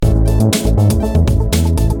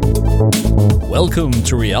Welcome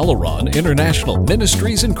to Rialaron International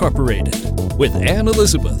Ministries Incorporated with Ann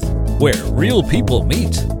Elizabeth, where real people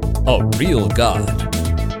meet a real God.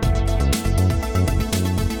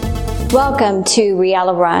 Welcome to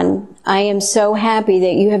Rialaron. I am so happy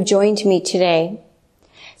that you have joined me today.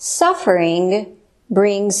 Suffering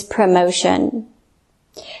brings promotion.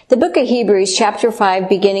 The book of Hebrews chapter 5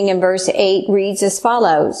 beginning in verse 8 reads as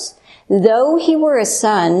follows. Though he were a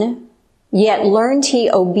son, yet learned he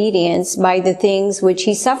obedience by the things which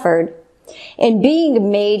he suffered. And being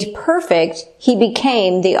made perfect, he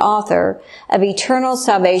became the author of eternal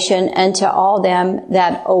salvation unto all them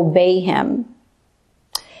that obey him.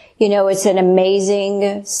 You know, it's an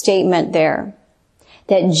amazing statement there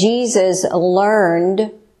that Jesus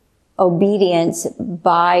learned obedience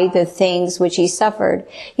by the things which he suffered.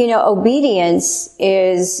 You know, obedience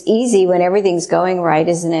is easy when everything's going right,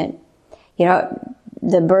 isn't it? You know,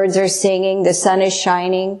 the birds are singing, the sun is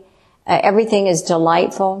shining, everything is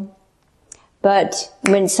delightful. But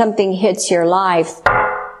when something hits your life,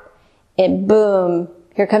 boom,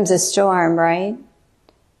 here comes a storm, right?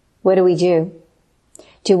 What do?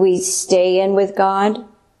 Do we stay in with God?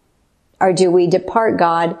 Or do we depart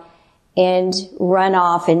God and run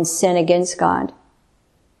off and sin against God?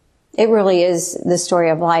 It really is the story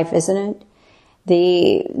of life, isn't it?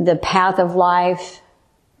 The path of life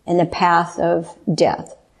and the path of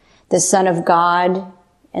death. The Son of God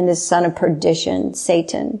and the son of perdition,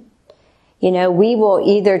 Satan. You know, we will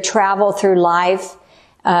either travel through life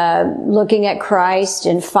looking at Christ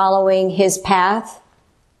and following his path,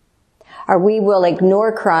 or we will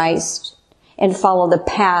ignore Christ and follow the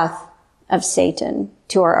path of Satan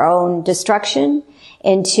to our own destruction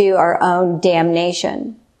and to our own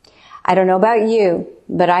damnation. I don't know about you,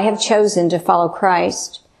 but I have chosen to follow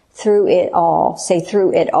Christ through it all. Say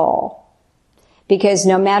through it all. Because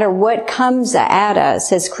no matter what comes at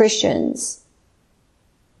us as Christians,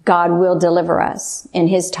 God will deliver us in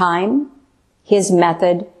his time, his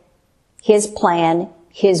method, his plan,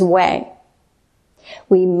 his way.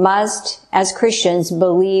 We must, as Christians,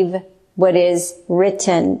 believe what is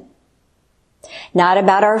written. Not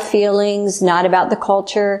about our feelings, not about the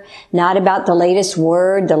culture, not about the latest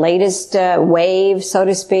word, the latest wave, so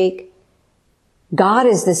to speak. God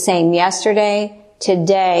is the same yesterday,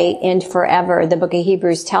 today, and forever, the book of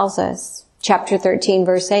Hebrews tells us. Chapter 13,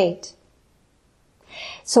 verse 8.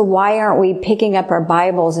 So why aren't we picking up our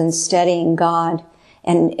Bibles and studying God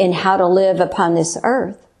and how to live upon this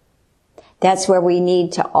earth? That's where we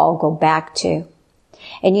need to all go back to.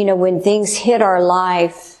 And you know, when things hit our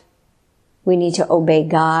life, we need to obey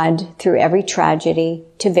God through every tragedy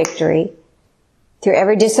to victory, through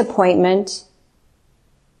every disappointment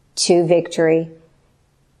to victory,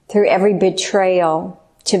 through every betrayal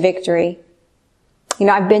to victory. You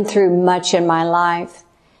know, I've been through much in my life,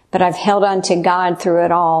 but I've held on to God through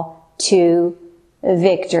it all to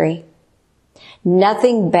victory.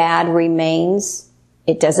 Nothing bad remains.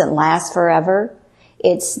 It doesn't last forever.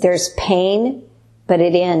 There's pain, but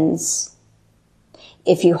it ends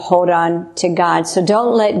if you hold on to God. So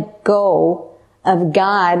don't let go of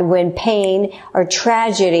God when pain or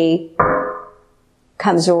tragedy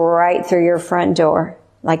comes right through your front door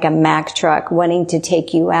like a Mack truck wanting to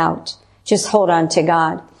take you out. Just hold on to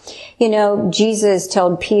God. You know, Jesus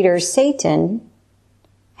told Peter, Satan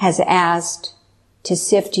has asked to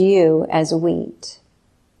sift you as wheat.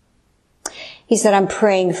 He said, I'm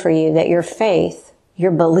praying for you that your faith,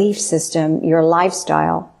 your belief system, your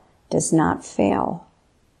lifestyle does not fail.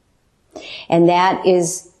 And that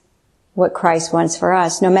is what Christ wants for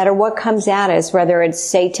us. No matter what comes at us, whether it's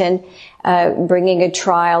Satan bringing a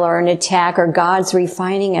trial or an attack, or God's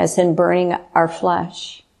refining us and burning our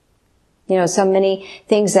flesh. You know, so many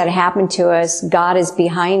things that happen to us, God is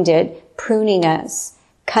behind it, pruning us,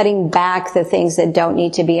 cutting back the things that don't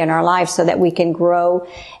need to be in our life so that we can grow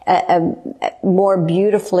more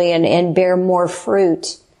beautifully and bear more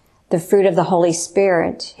fruit. The fruit of the Holy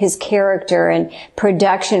Spirit, his character and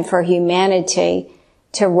production for humanity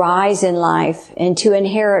to rise in life and to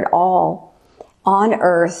inherit all on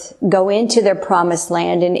earth, go into their promised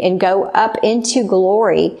land and go up into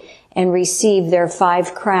glory and receive their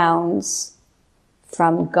 5 crowns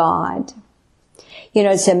from God. You know,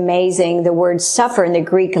 it's amazing. The word suffer in the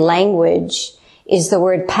Greek language is the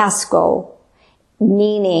word pascho,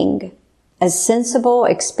 meaning a sensible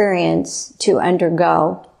experience to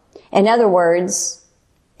undergo. In other words,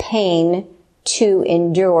 pain to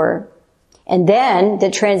endure. And then the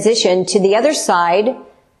transition to the other side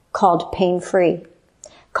called pain-free,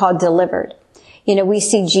 called delivered. You know, we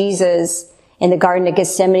see Jesus in the Garden of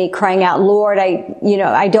Gethsemane crying out, Lord,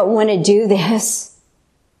 I don't want to do this.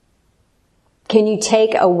 Can you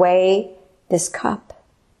take away this cup?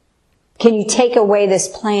 Can you take away this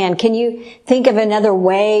plan? Can you think of another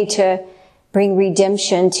way to bring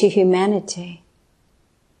redemption to humanity?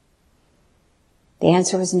 The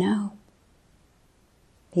answer was no.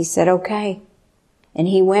 He said, okay. And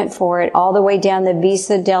he went for it all the way down the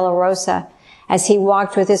Via Dolorosa as he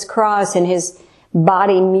walked with his cross and his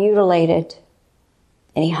body mutilated.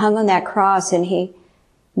 And he hung on that cross and he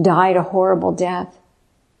died a horrible death.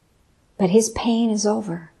 But his pain is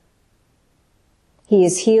over. He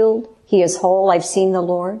is healed. He is whole. I've seen the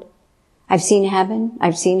Lord. I've seen heaven.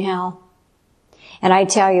 I've seen hell. And I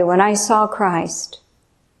tell you, when I saw Christ,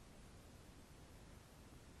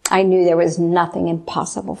 I knew there was nothing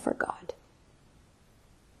impossible for God.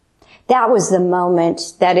 That was the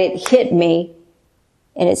moment that it hit me,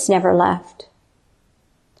 and it's never left.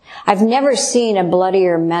 I've never seen a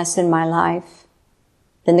bloodier mess in my life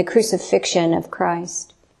than the crucifixion of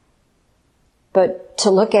Christ. But to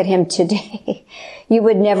look at him today, you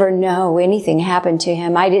would never know anything happened to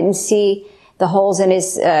him. I didn't see the holes in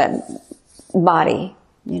his body,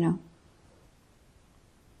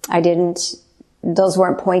 those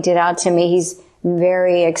weren't pointed out to me. He's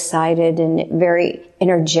very excited and very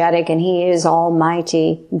energetic, and he is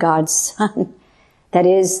Almighty, God's Son, that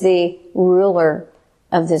is the ruler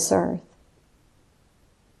of this earth.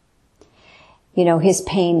 His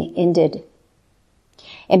pain ended.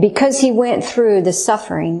 And because he went through the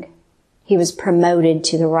suffering, he was promoted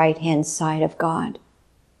to the right-hand side of God.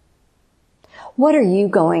 What are you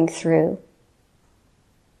going through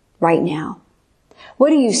right now?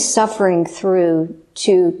 What are you suffering through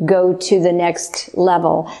to go to the next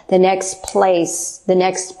level, the next place, the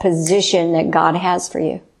next position that God has for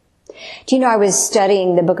you? Do you know, I was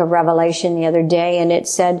studying the book of Revelation the other day, and it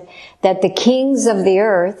said that the kings of the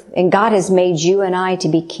earth, and God has made you and I to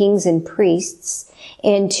be kings and priests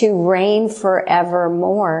and to reign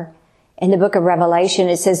forevermore. In the book of Revelation,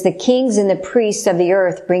 it says the kings and the priests of the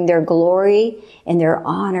earth bring their glory and their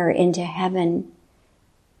honor into heaven,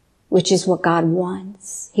 which is what God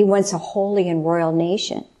wants. He wants a holy and royal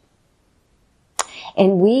nation.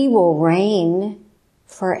 And we will reign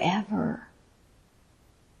forever.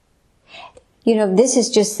 This is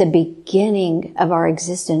just the beginning of our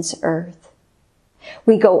existence, earth.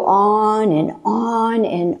 We go on and on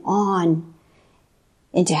and on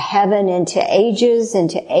into heaven, into ages,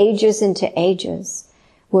 into ages, into ages,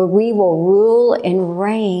 where we will rule and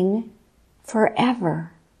reign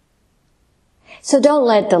forever. So don't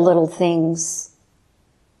let the little things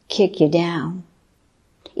kick you down.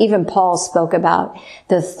 Even Paul spoke about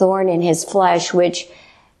the thorn in his flesh, which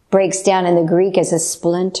breaks down in the Greek as a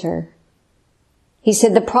splinter. He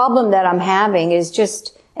said, the problem that I'm having is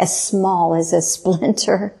just as small as a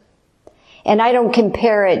splinter. And I don't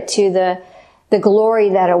compare it to the glory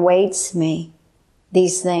that awaits me,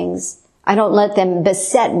 these things. I don't let them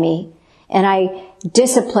beset me. And I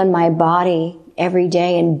discipline my body every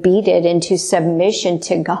day and beat it into submission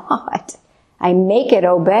to God. I make it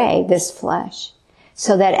obey this flesh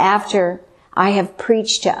so that after I have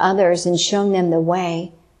preached to others and shown them the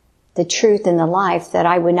way, the truth and the life, that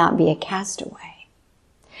I would not be a castaway.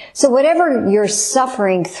 So whatever you're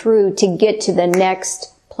suffering through to get to the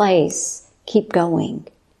next place, keep going.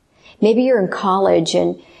 Maybe you're in college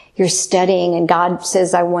and you're studying and God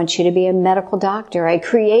says, I want you to be a medical doctor. I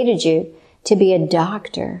created you to be a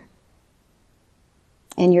doctor.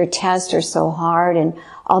 And your tests are so hard and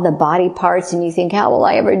all the body parts, and you think, how will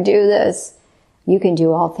I ever do this? You can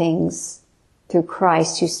do all things through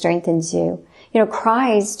Christ who strengthens you.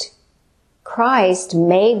 Christ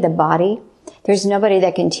made the body. There's nobody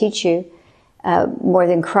that can teach you more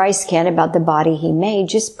than Christ can about the body he made.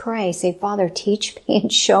 Just pray. Say, Father, teach me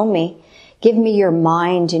and show me. Give me your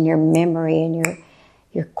mind and your memory and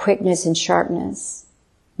your quickness and sharpness.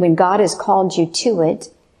 When God has called you to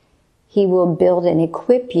it, he will build and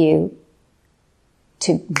equip you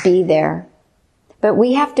to be there. But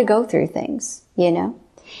we have to go through things,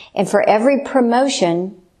 And for every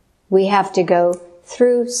promotion, we have to go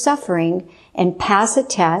through suffering and pass a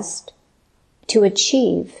test to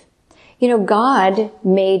achieve. God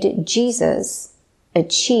made Jesus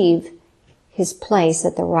achieve his place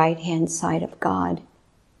at the right-hand side of God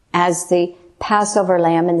as the Passover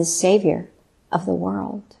lamb and the Savior of the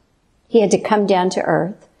world. He had to come down to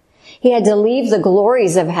earth. He had to leave the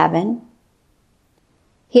glories of heaven.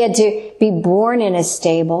 He had to be born in a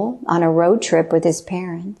stable on a road trip with his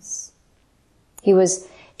parents. He was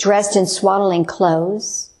dressed in swaddling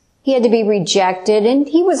clothes. He had to be rejected, and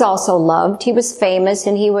he was also loved. He was famous,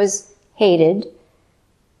 and he was hated.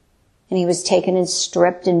 And he was taken and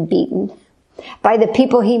stripped and beaten by the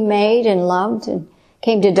people he made and loved and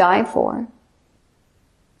came to die for.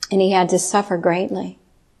 And he had to suffer greatly.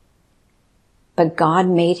 But God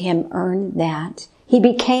made him earn that. He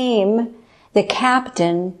became the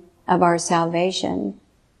captain of our salvation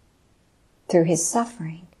through his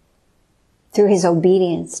suffering, through his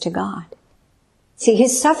obedience to God. See,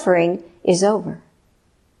 his suffering is over.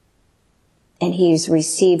 And he's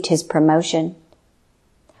received his promotion.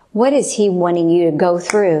 What is he wanting you to go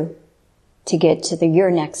through to get to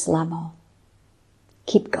your next level?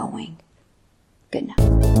 Keep going. Good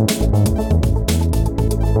night.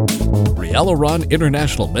 Rialaron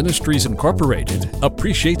International Ministries Incorporated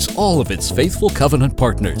appreciates all of its faithful covenant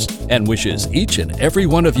partners and wishes each and every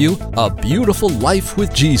one of you a beautiful life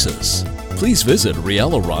with Jesus. Please visit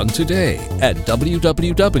Rialaron today at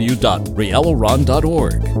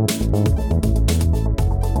www.rialaron.org.